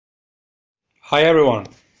Hi everyone.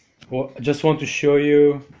 Well, I just want to show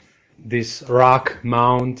you this rack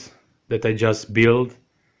mount that I just built,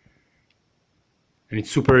 and it's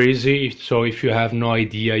super easy. So if you have no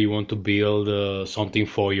idea, you want to build something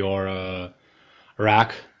for your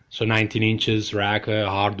rack, so 19 inches rack,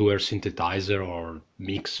 hardware synthesizer or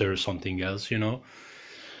mixer, something else,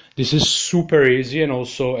 This is super easy and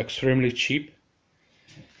also extremely cheap.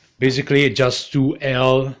 Basically just two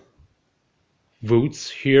L woods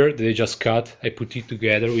here they just cut. I put it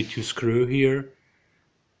together with two screws here,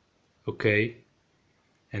 okay,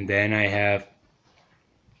 and then I have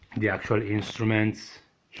the actual instruments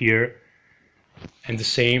here, and the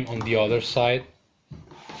same on the other side,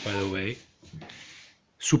 by the way.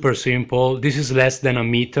 Super simple. This is less than a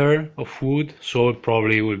meter of wood, so it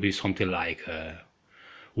probably will be something like €1,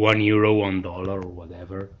 $1 or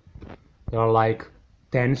whatever. There are like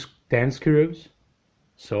 10 screws,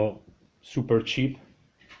 so super cheap,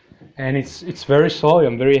 and it's very solid.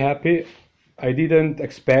 I'm very happy. I didn't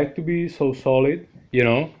expect to be so solid,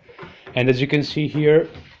 and as you can see here,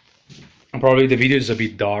 probably the video is a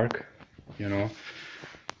bit dark,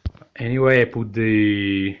 Anyway, I put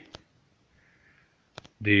the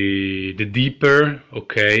deeper,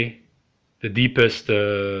 okay, the deepest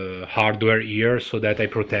hardware here, so that I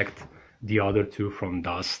protect the other two from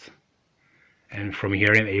dust, and from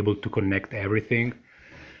here I'm able to connect everything.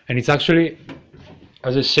 And it's actually,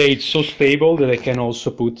 as I say, it's so stable that I can also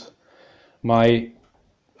put my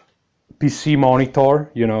PC monitor,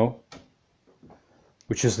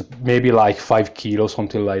 which is maybe like 5 kilos,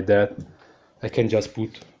 something like that. I can just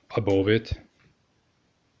put above it.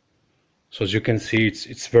 So as you can see,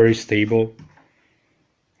 it's very stable,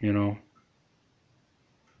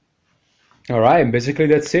 Alright, and basically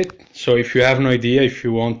that's it. So if you have no idea, if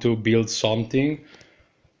you want to build something,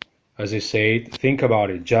 as I said, think about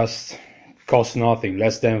it. Just costs nothing,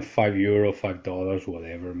 less than €5, $5,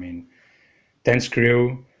 whatever. I mean, 10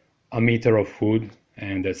 screw, a meter of wood,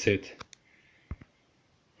 and that's it.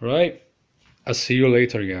 Alright, I'll see you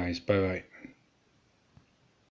later, guys. Bye bye.